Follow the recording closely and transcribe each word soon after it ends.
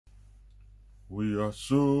We are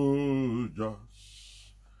soldiers,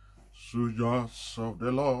 soldiers of the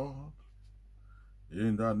Lord.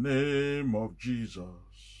 In the name of Jesus,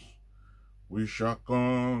 we shall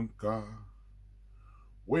conquer.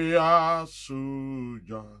 We are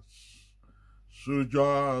soldiers,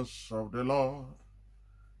 soldiers of the Lord.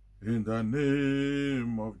 In the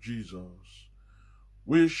name of Jesus,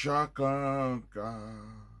 we shall conquer.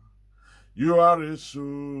 You are a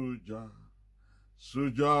soldier,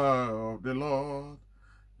 soldier of the Lord.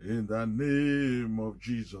 In the name of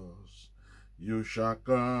Jesus, you shall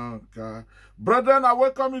conquer. Brethren, I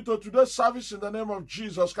welcome you to today's service in the name of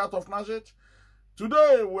Jesus Christ of Nazareth.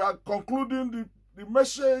 Today, we are concluding the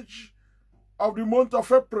message of the month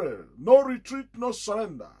of April. No retreat, no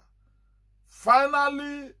surrender.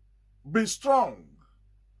 Finally, be strong.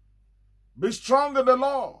 Be strong in the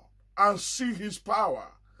Lord and see his power.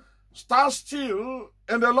 Stand still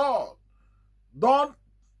in the Lord. Don't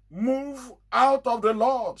move out of the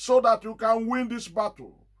Lord so that you can win this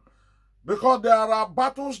battle. Because there are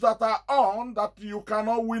battles that are on that you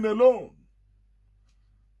cannot win alone.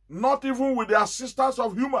 Not even with the assistance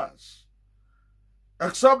of humans.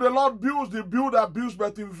 Except the Lord builds, the builder builds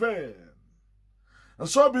but in vain. And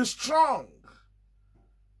so be strong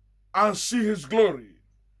and see his glory.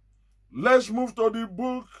 Let's move to the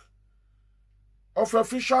book of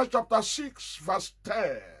Ephesians chapter 6, verse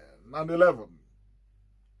 10 and 11.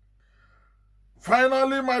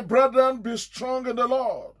 Finally, my brethren, be strong in the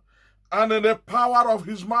Lord and in the power of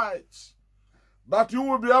his might, that you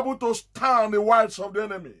will be able to stand the wiles of the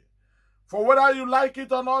enemy. For whether you like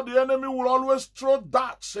it or not, the enemy will always throw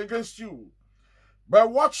darts against you.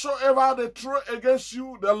 But whatsoever they throw against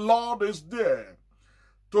you, the Lord is there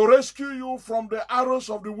to rescue you from the arrows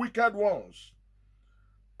of the wicked ones.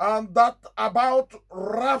 And that about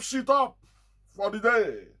wraps it up for the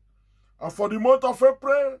day. And for the month of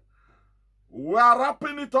April, we are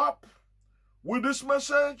wrapping it up with this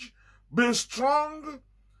message: be strong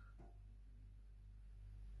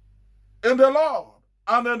in the Lord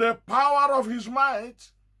and in the power of his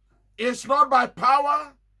might. It's not by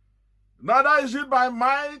power, neither is it by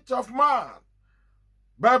might of man,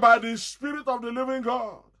 but by the Spirit of the living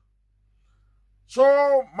God.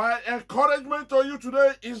 So my encouragement to you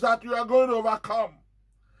today is that you are going to overcome,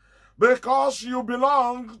 because you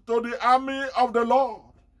belong to the army of the Lord.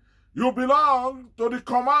 You belong to the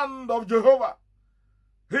command of Jehovah.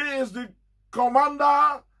 He is the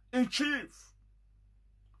commander-in-chief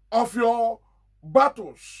of your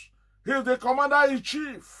battles. He is the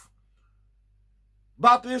commander-in-chief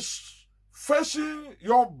that is facing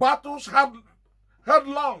your battles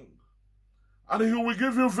headlong. And he will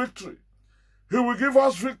give you victory. He will give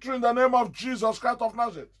us victory in the name of Jesus Christ of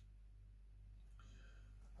Nazareth.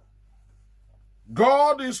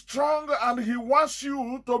 God is strong and he wants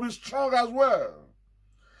you to be strong as well.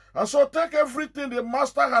 And so take everything the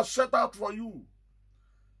master has set out for you.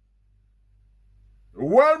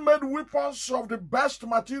 Well-made weapons of the best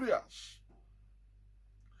materials.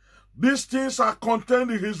 These things are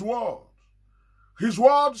contained in his word. His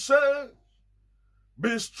word says,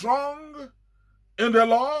 be strong in the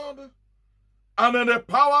Lord and in the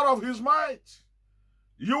power of his might.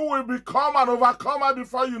 You will become an overcomer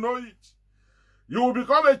before you know it. You will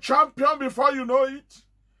become a champion before you know it.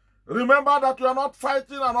 Remember that you are not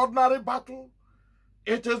fighting an ordinary battle.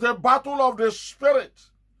 It is the battle of the Spirit.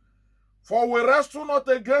 For we wrestle not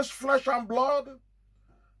against flesh and blood,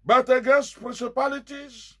 but against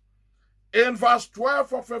principalities. In verse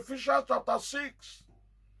 12 of Ephesians chapter 6.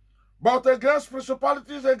 But against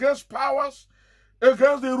principalities, against powers,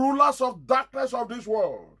 against the rulers of darkness of this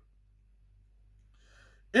world.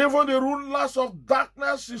 Even the rulers of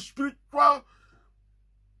darkness in spiritual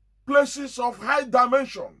places of high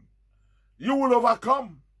dimension, you will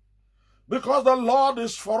overcome, because the Lord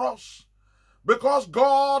is for us, because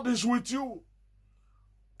God is with you.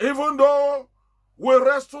 Even though we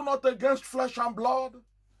wrestle not against flesh and blood,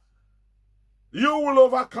 you will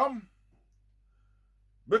overcome,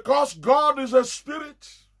 because God is a spirit,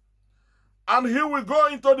 and he will go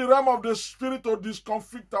into the realm of the spirit to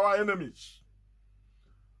discomfit our enemies.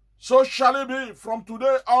 So shall it be from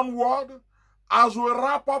today onward, as we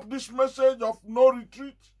wrap up this message of no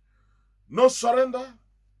retreat, no surrender.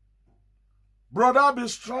 Brother, be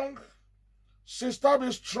strong. Sister,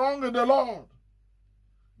 be strong in the Lord.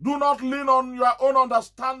 Do not lean on your own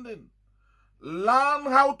understanding. Learn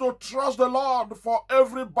how to trust the Lord for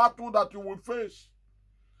every battle that you will face.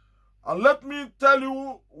 And let me tell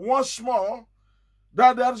you once more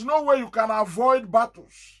that there is no way you can avoid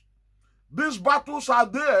battles. These battles are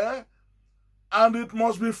there and it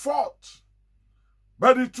must be fought.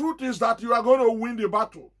 But the truth is that you are going to win the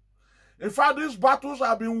battle. In fact, these battles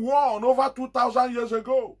have been won over 2,000 years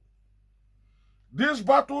ago. These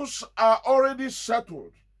battles are already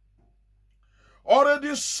settled.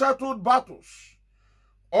 Already settled battles.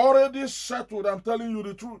 Already settled, I'm telling you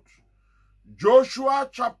the truth. Joshua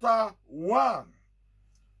chapter 1.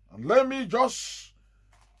 And let me just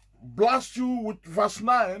blast you with verse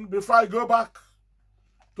 9 before I go back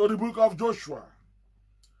to the book of Joshua.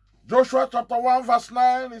 Joshua chapter 1 verse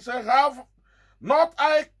 9, it says, have not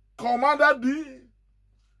I commanded thee?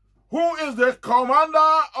 Who is the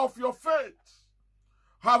commander of your faith?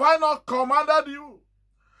 Have I not commanded you?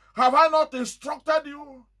 Have I not instructed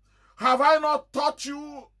you? Have I not taught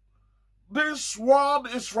you? This word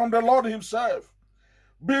is from the Lord himself.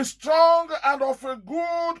 Be strong and of a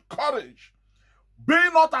good courage. Be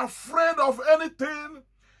not afraid of anything.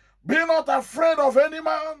 Be not afraid of any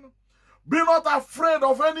man. Be not afraid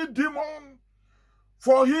of any demon.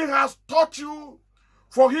 For he has taught you.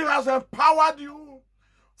 For he has empowered you.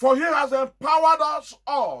 For he has empowered us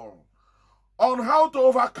all on how to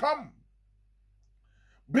overcome.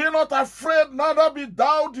 Be not afraid, neither be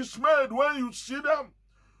thou dismayed when you see them.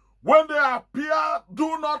 When they appear,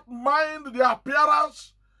 do not mind their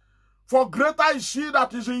appearance, for greater is he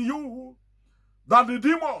that is in you than the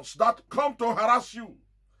demons that come to harass you.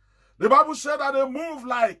 The Bible said that they move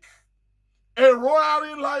like a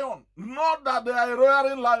roaring lion, not that they are a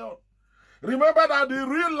roaring lion. Remember that the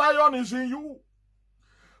real lion is in you.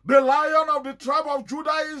 The lion of the tribe of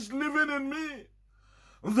Judah is living in me.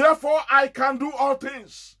 Therefore, I can do all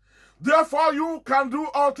things. Therefore, you can do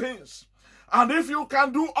all things. And if you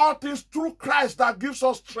can do all things through Christ that gives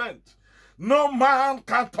us strength, no man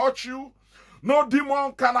can touch you. No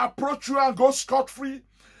demon can approach you and go scot-free.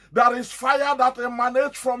 There is fire that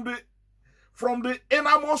emanates from the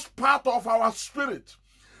innermost part of our spirit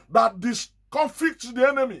that discomfits the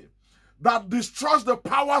enemy, that destroys the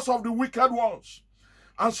powers of the wicked ones.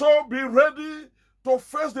 And so be ready to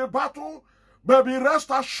face the battle, but be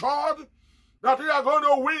rest assured that you are going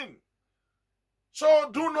to win.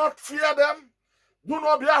 So do not fear them. Do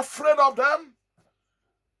not be afraid of them,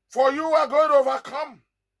 for you are going to overcome.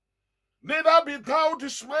 Neither be thou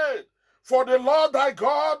dismayed, for the Lord thy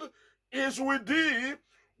God is with thee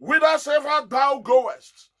whithersoever thou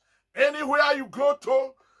goest. Anywhere you go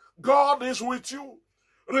to, God is with you.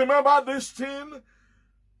 Remember this thing,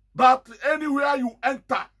 that anywhere you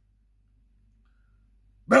enter,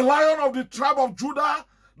 the Lion of the tribe of Judah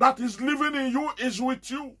that is living in you is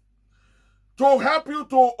with you to help you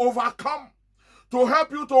to overcome, to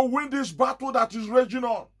help you to win this battle that is raging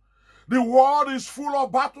on. The world is full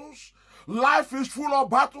of battles. Life is full of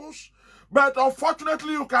battles. But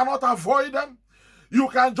unfortunately, you cannot avoid them. You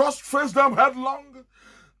can just face them headlong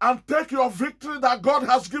and take your victory that God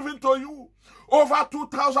has given to you over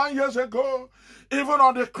 2,000 years ago, even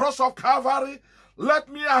on the cross of Calvary. Let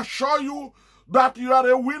me assure you that you are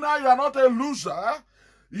a winner. You are not a loser.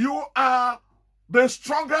 You are the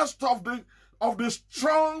strongest of the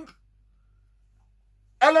strong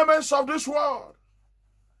elements of this world.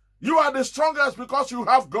 You are the strongest because you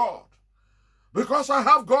have God. Because I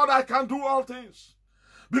have God, I can do all things.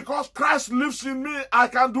 Because Christ lives in me, I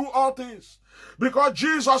can do all things. Because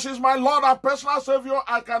Jesus is my Lord and personal Savior,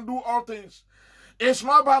 I can do all things. It's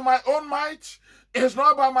not by my own might, it's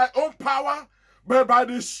not by my own power, but by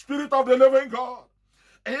the Spirit of the living God.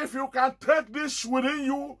 If you can take this within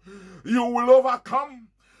you, you will overcome.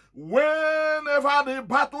 Whenever the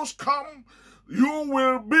battles come, you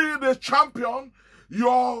will be the champion.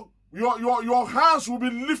 Your hands will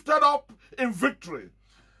be lifted up in victory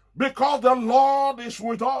because the Lord is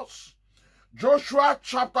with us. Joshua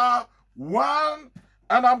chapter 1,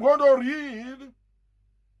 and I'm going to read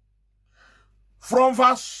from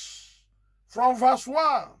verse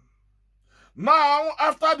 1. Now,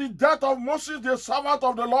 after the death of Moses, the servant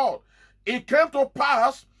of the Lord, it came to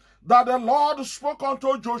pass that the Lord spoke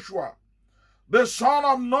unto Joshua, the son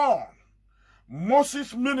of Nun,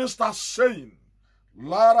 Moses' minister, saying,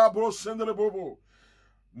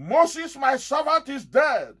 Moses, my servant, is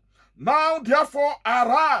dead. Now, therefore,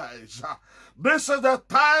 arise. This is the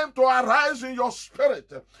time to arise in your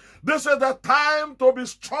spirit. This is the time to be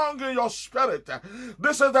strong in your spirit.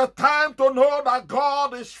 This is the time to know that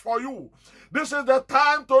God is for you. This is the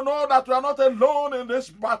time to know that you are not alone in this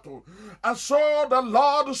battle. And so the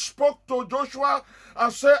Lord spoke to Joshua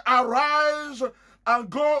and said, arise and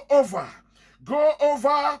go over. Go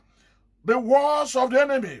over the walls of the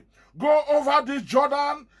enemy. Go over this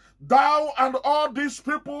Jordan, thou and all these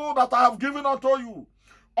people that I have given unto you,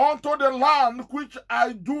 unto the land which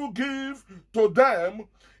I do give to them,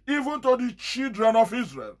 even to the children of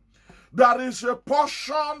Israel. There is a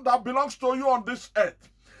portion that belongs to you on this earth.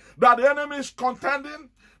 that the enemy is contending,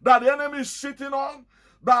 that the enemy is sitting on,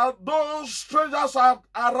 that those strangers are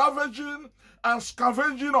ravaging and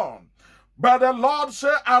scavenging on. But the Lord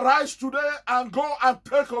said, arise today and go and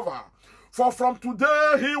take over. For from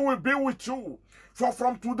today he will be with you. For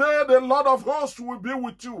from today the Lord of hosts will be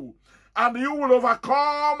with you. And you will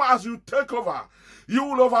overcome as you take over. You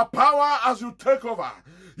will overpower as you take over.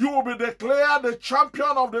 You will be declared the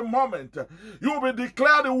champion of the moment. You will be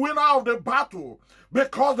declared the winner of the battle,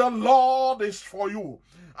 because the Lord is for you.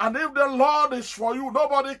 And if the Lord is for you,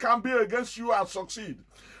 nobody can be against you and succeed.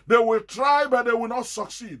 They will try, but they will not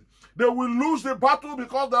succeed. They will lose the battle,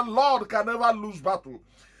 because the Lord can never lose battle.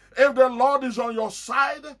 If the Lord is on your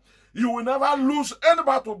side, you will never lose any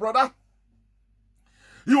battle, brother.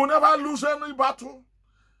 You will never lose any battle.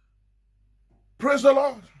 Praise the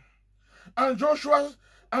Lord. And Joshua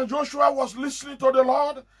was listening to the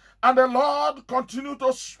Lord, and the Lord continued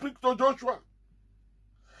to speak to Joshua.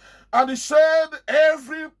 And he said,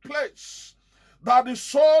 every place that the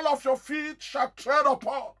sole of your feet shall tread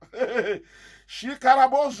upon,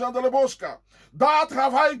 that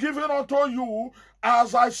have I given unto you,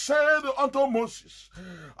 as I said unto Moses.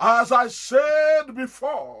 As I said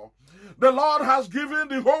before, the Lord has given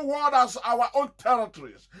the whole world as our own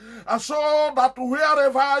territories. And so that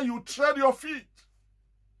wherever you tread your feet,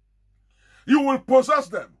 you will possess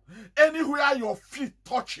them. Anywhere your feet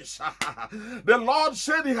touches, the Lord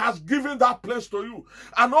said he has given that place to you.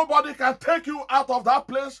 And nobody can take you out of that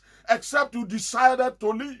place except you decided to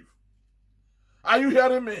leave. Are you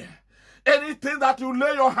hearing me? Anything that you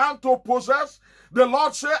lay your hand to possess, the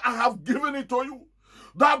Lord said, I have given it to you.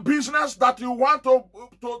 That business that you want to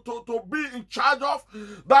be in charge of,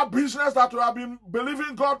 that business that you have been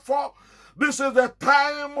believing God for, this is the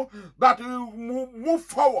time that you move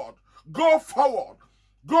forward. Go forward.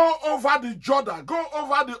 Go over the Jordan. Go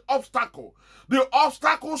over the obstacle. The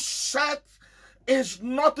obstacle set is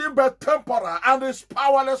nothing but temporal and is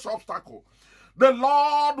powerless obstacle. The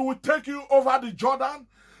Lord will take you over the Jordan.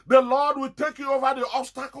 The Lord will take you over the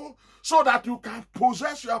obstacle so that you can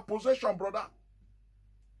possess your possession, brother.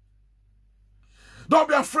 Don't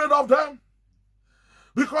be afraid of them,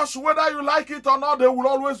 because whether you like it or not, they will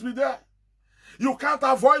always be there. You can't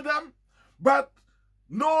avoid them, but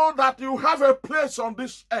know that you have a place on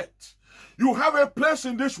this earth. You have a place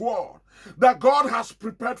in this world that God has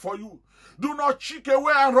prepared for you. Do not cheek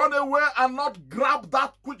away and run away and not grab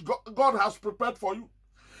that which God has prepared for you.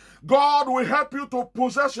 God will help you to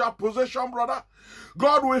possess your possession, brother.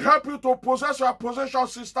 God will help you to possess your possession,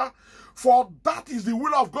 sister. For that is the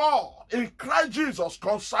will of God in Christ Jesus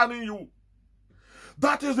concerning you.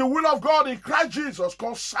 That is the will of God in Christ Jesus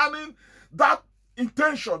concerning that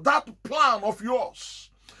intention, that plan of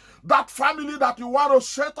yours. That family that you want to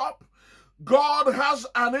set up, God has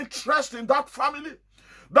an interest in that family.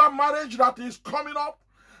 That marriage that is coming up,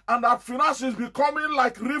 and that finance is becoming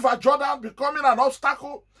like River Jordan, becoming an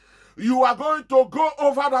obstacle. You are going to go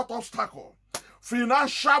over that obstacle.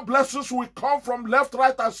 Financial blessings will come from left,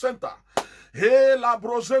 right, and center. Hey, la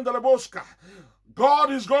brosen de la bosca.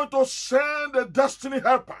 God is going to send a destiny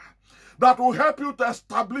helper that will help you to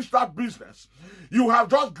establish that business. You have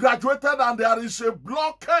just graduated and there is a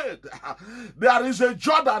blockade. There is a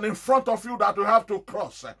Jordan in front of you that you have to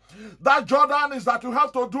cross. That Jordan is that you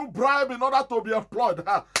have to do bribe in order to be employed.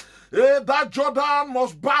 That Jordan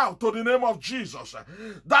must bow to the name of Jesus.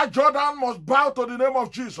 That Jordan must bow to the name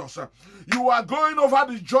of Jesus. You are going over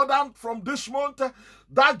the Jordan from this month.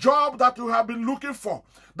 That job that you have been looking for,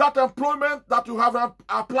 that employment that you have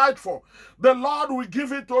applied for, the Lord will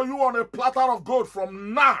give it to you on a platter of gold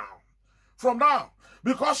from now. From now.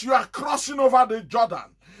 Because you are crossing over the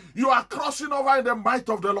Jordan. You are crossing over in the might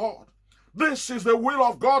of the Lord. This is the will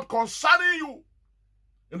of God concerning you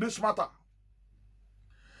in this matter.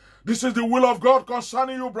 This is the will of God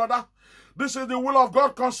concerning you, brother. This is the will of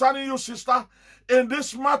God concerning you, sister. In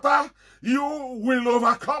this matter, you will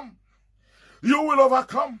overcome. You will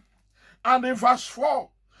overcome. And in verse 4,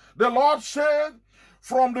 the Lord said,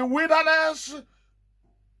 from the wilderness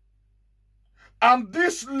and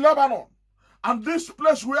this Lebanon and this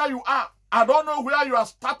place where you are, I don't know where you are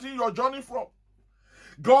starting your journey from.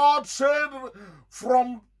 God said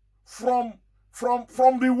from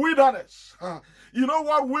the wilderness. You know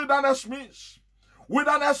what wilderness means?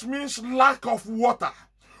 Wilderness means lack of water.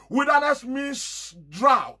 Wilderness means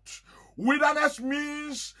drought. Wilderness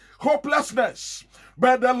means hopelessness.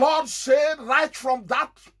 But the Lord said, right from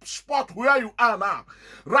that spot where you are now,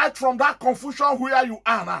 right from that confusion where you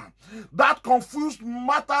are now, that confused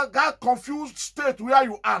matter, that confused state where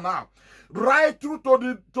you are now, right through to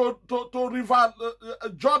the river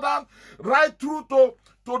Jordan, right through to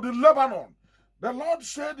the Lebanon, The Lord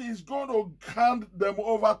said he's going to hand them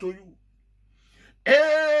over to you.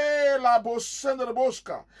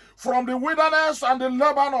 From the wilderness and the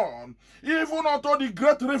Lebanon, even unto the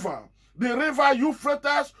great river, the river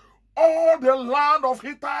Euphrates, all the land of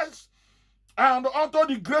Hittites, and unto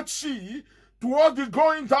the great sea, towards the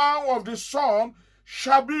going down of the sun,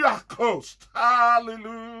 shall be a coast.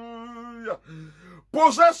 Hallelujah.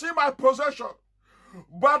 Possessing my possession.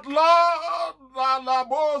 But Lord,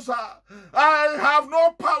 I have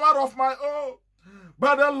no power of my own.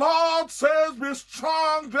 But the Lord says, be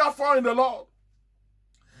strong therefore in the Lord,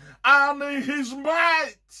 and in his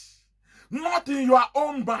might, not in your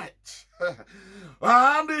own might.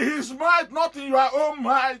 And in his might, not in your own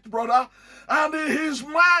might, brother. And in his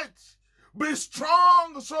might, be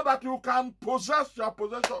strong so that you can possess your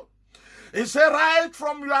possession. He said, right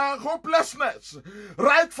from your hopelessness,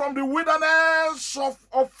 right from the wilderness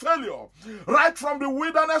of failure, right from the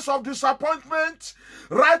wilderness of disappointment,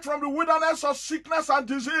 right from the wilderness of sickness and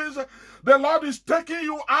disease, the Lord is taking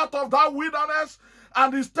you out of that wilderness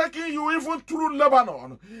and is taking you even through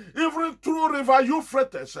Lebanon, even through river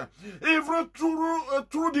Euphrates, even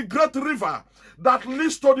through the great river that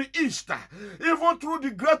leads to the east, even through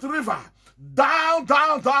the great river, down,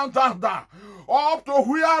 up to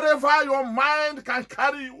wherever your mind can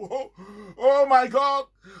carry you. Oh my God.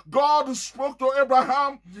 God spoke to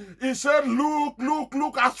Abraham. He said,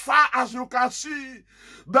 look as far as you can see.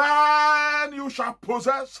 Then you shall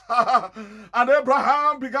possess. And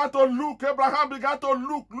Abraham began to look. Abraham began to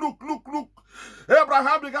look.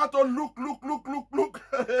 Abraham began to look.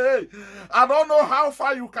 I don't know how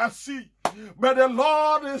far you can see, but the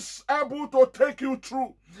Lord is able to take you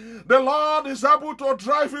through. The Lord is able to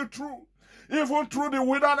drive you through, even through the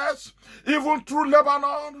wilderness, even through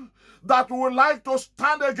Lebanon, that would like to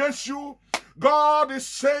stand against you. God is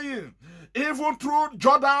saying, even through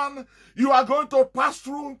Jordan, you are going to pass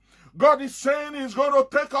through. God is saying he's going to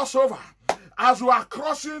take us over. As we are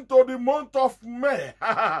crossing to the month of May,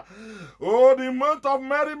 oh, the month of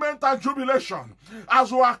merriment and jubilation,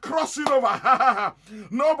 as we are crossing over,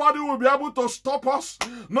 nobody will be able to stop us.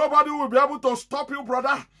 Nobody will be able to stop you,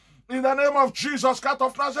 brother. In the name of Jesus Christ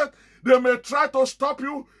of Nazareth, they may try to stop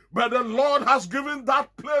you, but the Lord has given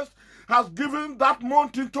that place, has given that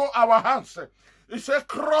month into our hands. He said,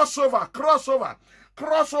 cross over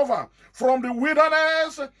from the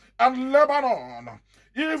wilderness and Lebanon,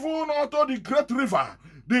 even unto the great river,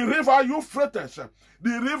 the river Euphrates,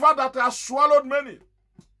 the river that has swallowed many.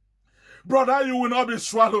 Brother, you will not be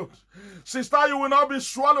swallowed. Sister, you will not be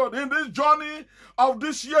swallowed. In this journey of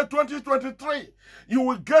this year 2023, you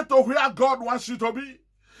will get to where God wants you to be.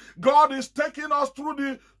 God is taking us through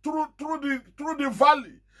the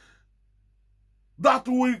valley that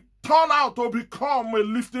will turn out to become a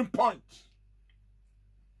lifting point.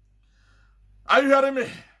 Are you hearing me?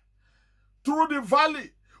 Through the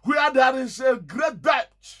valley where there is a great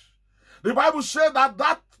depth. The Bible said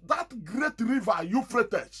that great river,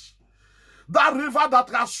 Euphrates, that river that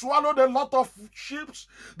has swallowed a lot of sheep,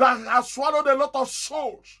 that has swallowed a lot of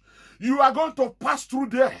souls, you are going to pass through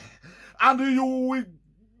there, and you will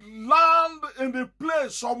land in the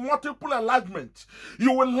place of multiple enlargement.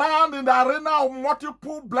 You will land in the arena of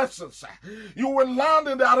multiple blessings. You will land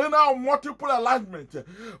in the arena of multiple enlargement,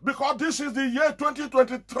 because this is the year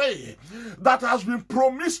 2023 that has been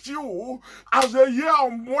promised you as a year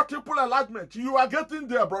of multiple enlargement. You are getting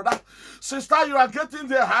there, brother. Sister, you are getting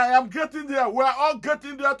there. I am getting there. We are all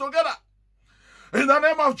getting there together. In the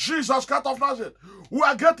name of Jesus Christ of Nazareth, we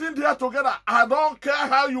are getting there together. I don't care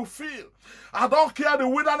how you feel. I don't care the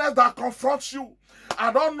wilderness that confronts you.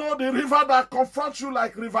 I don't know the river that confronts you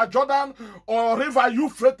like River Jordan or River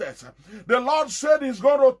Euphrates. The Lord said he's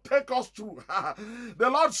going to take us through. The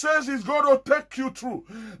Lord says he's going to take you through.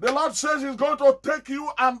 The Lord says he's going to take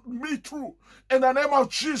you and me through. In the name of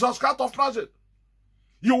Jesus Christ of Nazareth,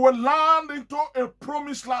 you will land into a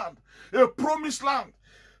promised land. A promised land.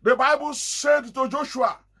 The Bible said to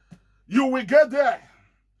Joshua, you will get there.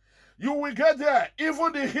 You will get there.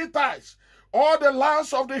 Even the Hittites, all the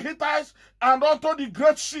lands of the Hittites, and unto the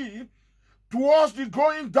great sea, towards the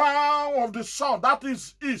going down of the sun. That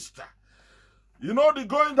is east. You know the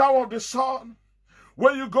going down of the sun?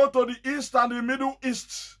 When you go to the east and the Middle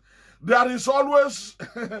East, there is always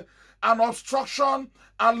an obstruction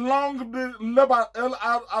along the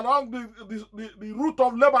route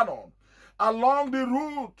of Lebanon, along the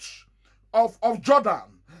route of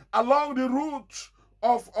Jordan, along the route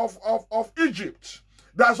of Egypt.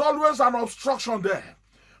 There's always an obstruction there.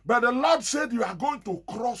 But the Lord said you are going to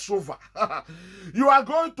cross over. You are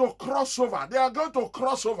going to cross over. They are going to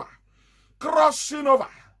cross over. Crossing over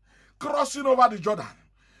the Jordan.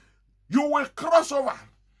 You will cross over.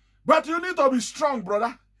 But you need to be strong,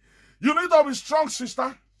 brother. You need to be strong,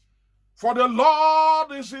 sister. For the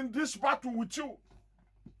Lord is in this battle with you.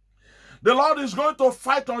 The Lord is going to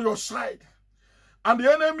fight on your side. And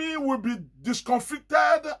the enemy will be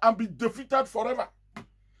discomfited and be defeated forever.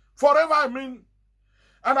 Forever, I mean.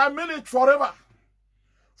 And I mean it forever.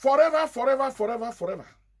 Forever, forever, forever, forever.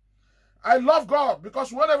 I love God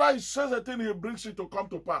because whenever He says a thing, He brings it to come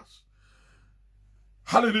to pass.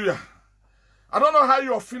 Hallelujah. I don't know how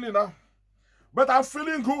you are feeling now, but I'm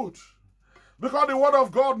feeling good because the word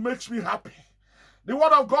of God makes me happy. The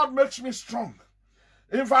word of God makes me strong.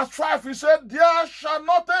 In verse 5, He said, there shall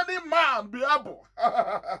not any man be able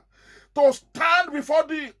to stand before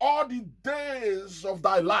thee all the days of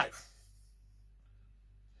thy life.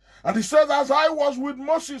 And He says, as I was with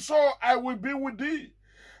Moses, so I will be with thee.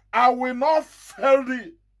 I will not fail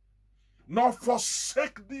thee, nor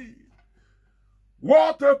forsake thee.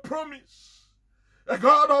 What a promise. A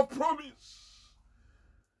God of promise.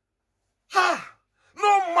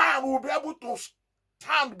 No man will be able to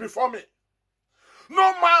stand before me.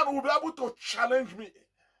 No man will be able to challenge me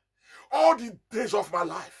all the days of my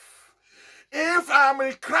life. If I am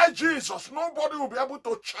in Christ Jesus, nobody will be able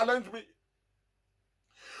to challenge me.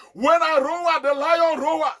 When I roar, the lion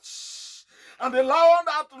roars. And the lion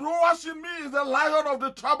that roars in me is the Lion of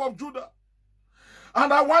the tribe of Judah.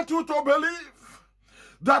 And I want you to believe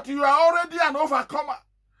that you are already an overcomer.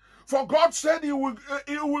 For God said He will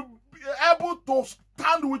be able to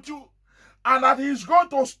stand with you. And that He is going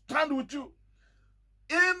to stand with you.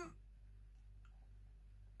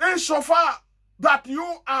 Insofar that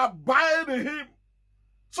you abide in Him,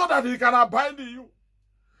 so that He can abide in you.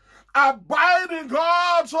 Abide in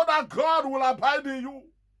God, so that God will abide in you.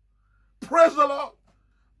 Praise the Lord.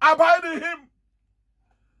 Abide in Him.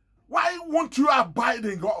 Why won't you abide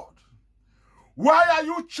in God? Why are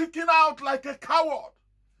you checking out like a coward?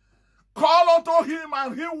 Call unto Him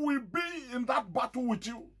and He will be in that battle with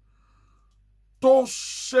you to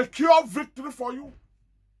secure victory for you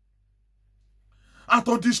and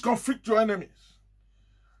to discomfit your enemies.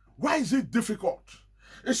 Why is it difficult?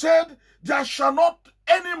 He said, there shall not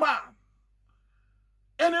any man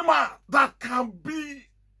that can be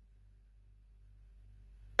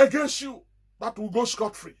against you that will go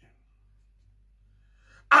scot-free.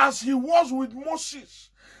 As He was with Moses,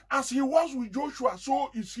 as He was with Joshua, so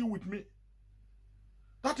is He with me.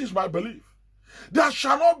 That is my belief. There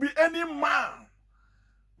shall not be any man,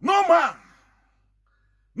 no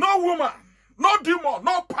woman, no demon,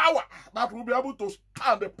 no power that will be able to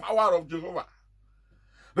stand the power of Jehovah.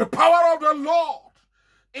 The power of the Lord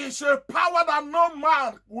is a power that no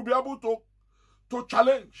man will be able to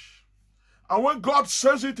challenge. And when God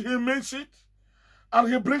says it, He means it,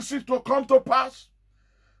 and He brings it to come to pass.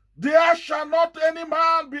 There shall not any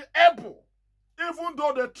man be able, even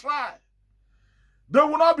though they try, they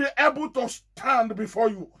will not be able to stand before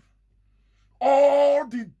you. All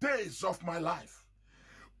the days of my life,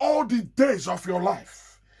 all the days of your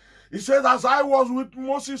life. He says, as I was with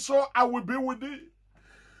Moses, so I will be with thee.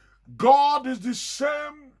 God is the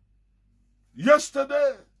same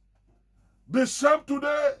yesterday, the same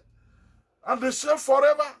today, and the same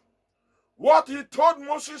forever. What He told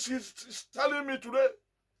Moses is telling me today.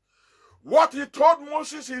 What He told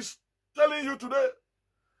Moses is telling you today.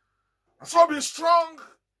 So be strong.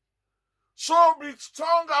 So be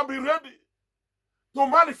strong and be ready to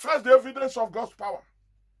manifest the evidence of God's power.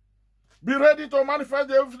 Be ready to manifest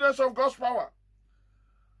the evidence of God's power.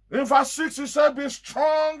 In verse 6, He said, be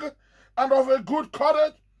strong and of a good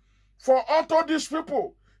courage, for unto these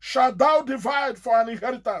people shalt thou divide for an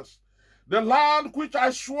inheritance the land which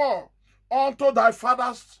I swore unto thy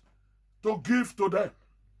fathers to give to them.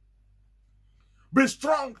 Be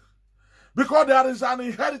strong, because there is an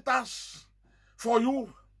inheritance for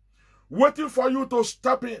you, waiting for you to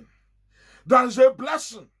step in. There is a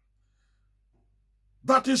blessing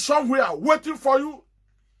that is somewhere waiting for you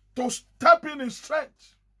to step in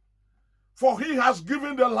strength. For He has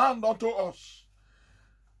given the land unto us.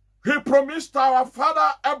 He promised our father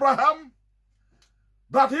Abraham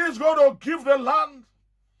that He is going to give the land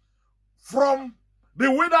from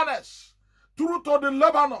the wilderness through to the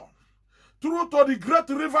Lebanon, through to the great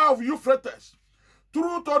river of Euphrates,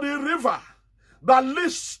 through to the river that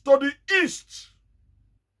leads to the east.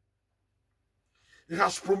 He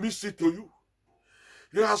has promised it to you.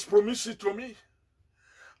 He has promised it to me.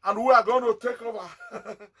 And we are going to take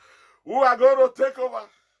over. We are going to take over.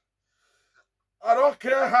 I don't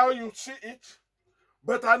care how you see it,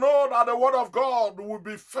 but I know that the word of God will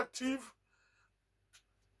be effective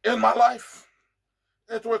in my life.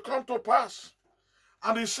 It will come to pass.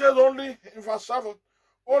 And He says only in verse 7,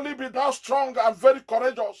 Only be thou strong and very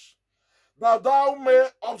courageous, that thou may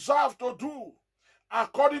observe to do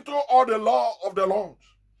according to all the law of the Lord,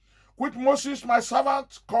 which Moses my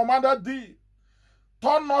servant commanded thee.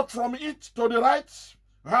 Turn not from it to the right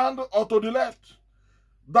hand or to the left,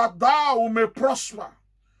 that thou may prosper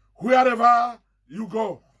wherever you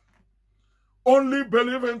go. Only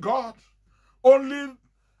believe in God. Only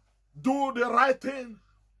do the right thing.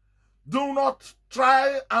 Do not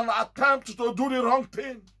try and attempt to do the wrong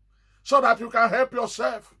thing, so that you can help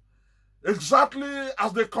yourself. Exactly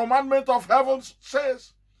as the commandment of heaven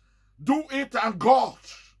says, do it and God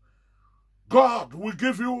will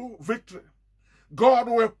give you victory. God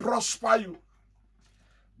will prosper you.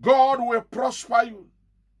 God will prosper you.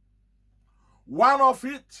 One of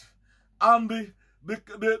it, and the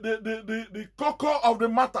cocoa of the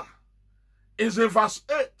matter is in verse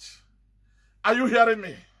 8. Are you hearing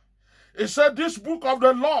me? It said, this book of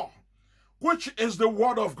the law, which is the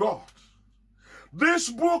word of God. This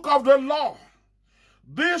book of the law,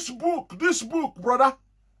 this book, brother,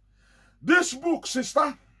 this book,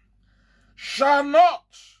 sister, shall not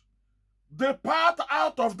depart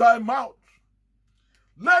out of thy mouth.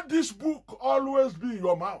 Let this book always be in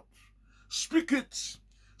your mouth. Speak it.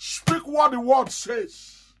 Speak what the word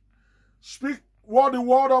says. Speak what the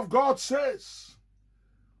word of God says.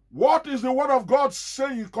 What is the word of God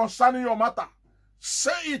saying concerning your matter?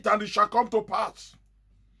 Say it and it shall come to pass.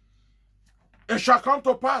 It shall come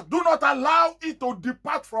to pass. Do not allow it to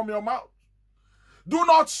depart from your mouth. Do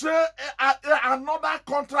not say another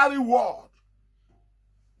contrary word,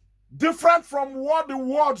 different from what the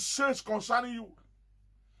word says concerning you.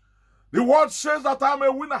 The word says that I'm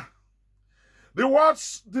a winner. The word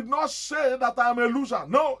did not say that I'm a loser.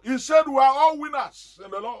 No, he said we are all winners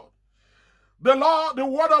in the Lord. The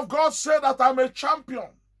word of God said that I'm a champion.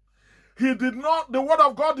 The word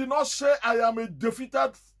of God did not say I am a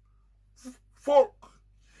defeated folk.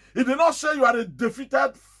 He did not say you are a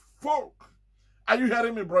defeated folk. Are you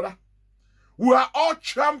hearing me, brother? We are all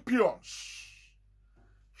champions.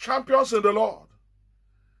 Champions in the Lord.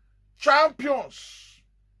 Champions.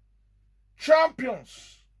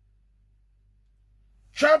 Champions.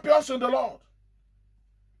 Champions in the Lord.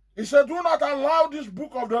 He said, do not allow this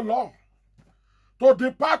book of the law to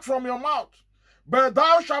depart from your mouth, but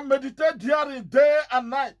thou shalt meditate therein day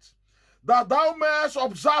and night, that thou mayest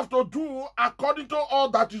observe to do according to all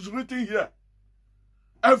that is written here.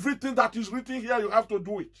 Everything that is written here, you have to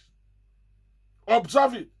do it.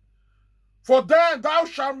 Observe it. For then thou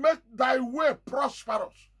shalt make thy way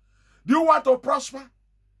prosperous. Do you want to prosper?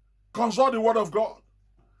 Consult the word of God.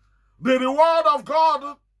 The reward of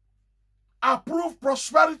God approve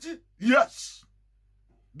prosperity? Yes.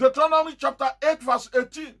 Deuteronomy chapter 8 verse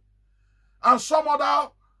 18 and some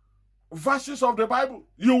other verses of the Bible,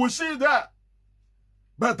 you will see there.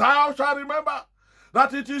 But thou shalt remember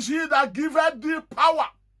that it is he that giveth thee power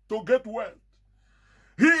to get wealth.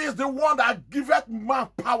 He is the one that giveth man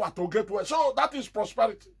power to get wealth. So that is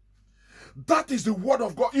prosperity. That is the word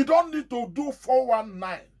of God. You don't need to do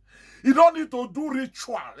 419. You don't need to do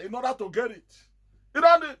ritual in order to get it. You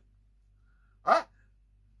don't need. Huh?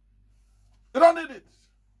 You don't need it.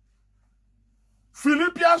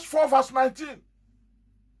 Philippians 4 verse 19.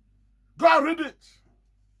 Go and read it.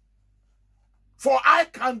 For I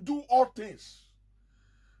can do all things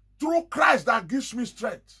through Christ that gives me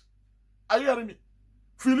strength. Are you hearing me?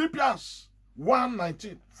 Philippians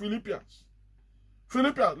 1:19. Philippians.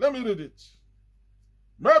 Let me read it.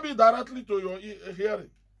 Maybe directly to your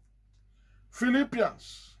hearing.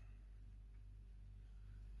 Philippians.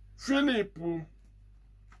 Philippians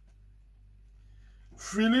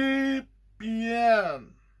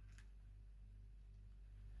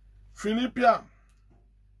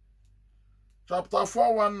chapter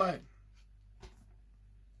 4:19.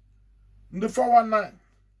 In the 4:19.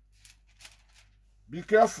 Be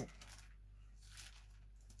careful.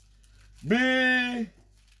 Be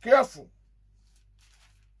careful.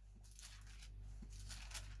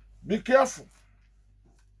 Be careful.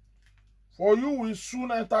 For you will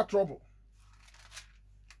soon enter trouble.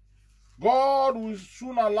 God will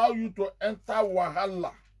soon allow you to enter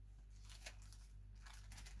Wahala.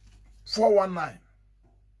 4:19.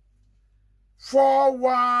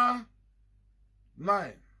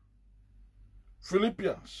 4:19.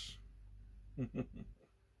 Philippians.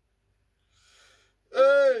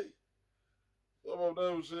 Hey, some of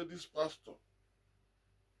them will say this pastor.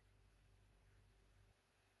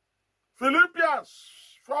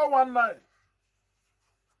 Philippians 4:19.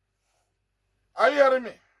 Are you hearing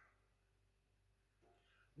me?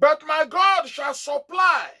 But my God shall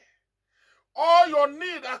supply all your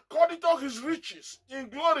need according to his riches in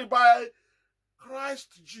glory by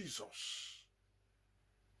Christ Jesus.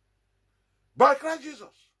 By Christ Jesus.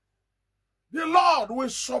 The Lord will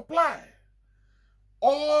supply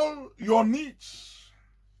all your needs.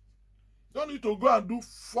 You don't need to go and do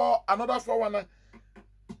another 419.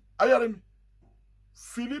 Are you hearing me?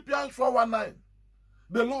 Philippians 419.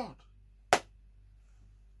 The Lord.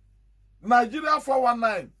 Nigeria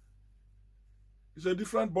 419 is a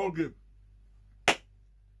different ball game.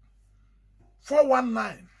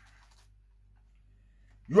 419.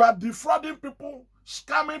 You are defrauding people,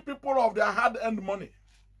 scamming people of their hard-earned money.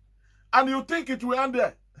 And you think it will end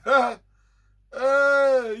there.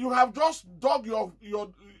 You have just dug your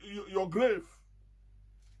grave.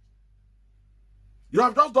 You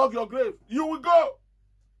have just dug your grave. You will go.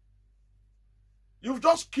 You've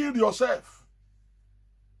just killed yourself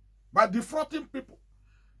by defrauding people.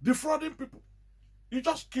 Defrauding people. You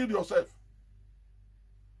just killed yourself.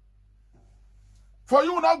 For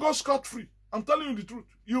you will not go scot-free. I'm telling you the truth.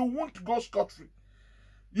 You won't go scot-free.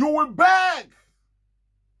 You will beg.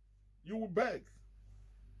 You will beg.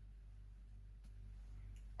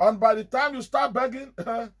 And by the time you start begging,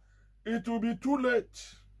 it will be too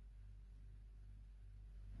late.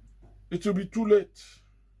 It will be too late.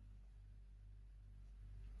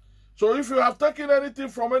 So if you have taken anything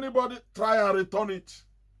from anybody, try and return it.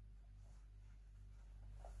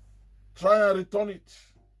 Try and return it.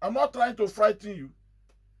 I'm not trying to frighten you.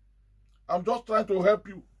 I'm just trying to help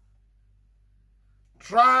you.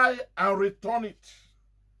 Try and return it.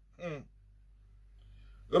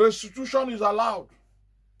 Restitution is allowed.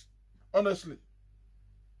 Honestly.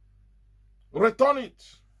 Return it.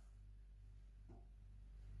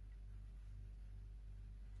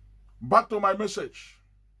 Back to my message.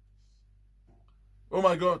 Oh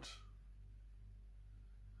my God.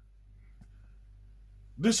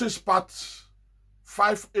 This is part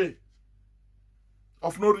 5A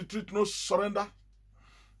of No Retreat, No Surrender.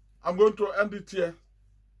 I'm going to end it here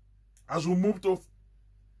as we move to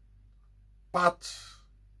part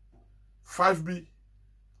 5B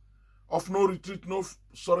of No Retreat, No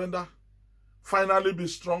Surrender. Finally be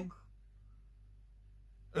strong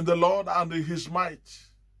in the Lord and in His might.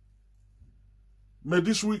 May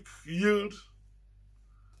this week yield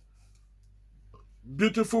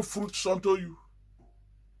beautiful fruits unto you.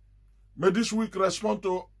 May this week respond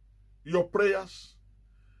to your prayers.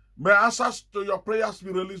 May answers to your prayers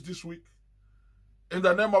be released this week. In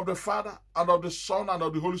the name of the Father, and of the Son, and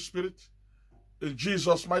of the Holy Spirit. In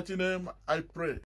Jesus' mighty name, I pray.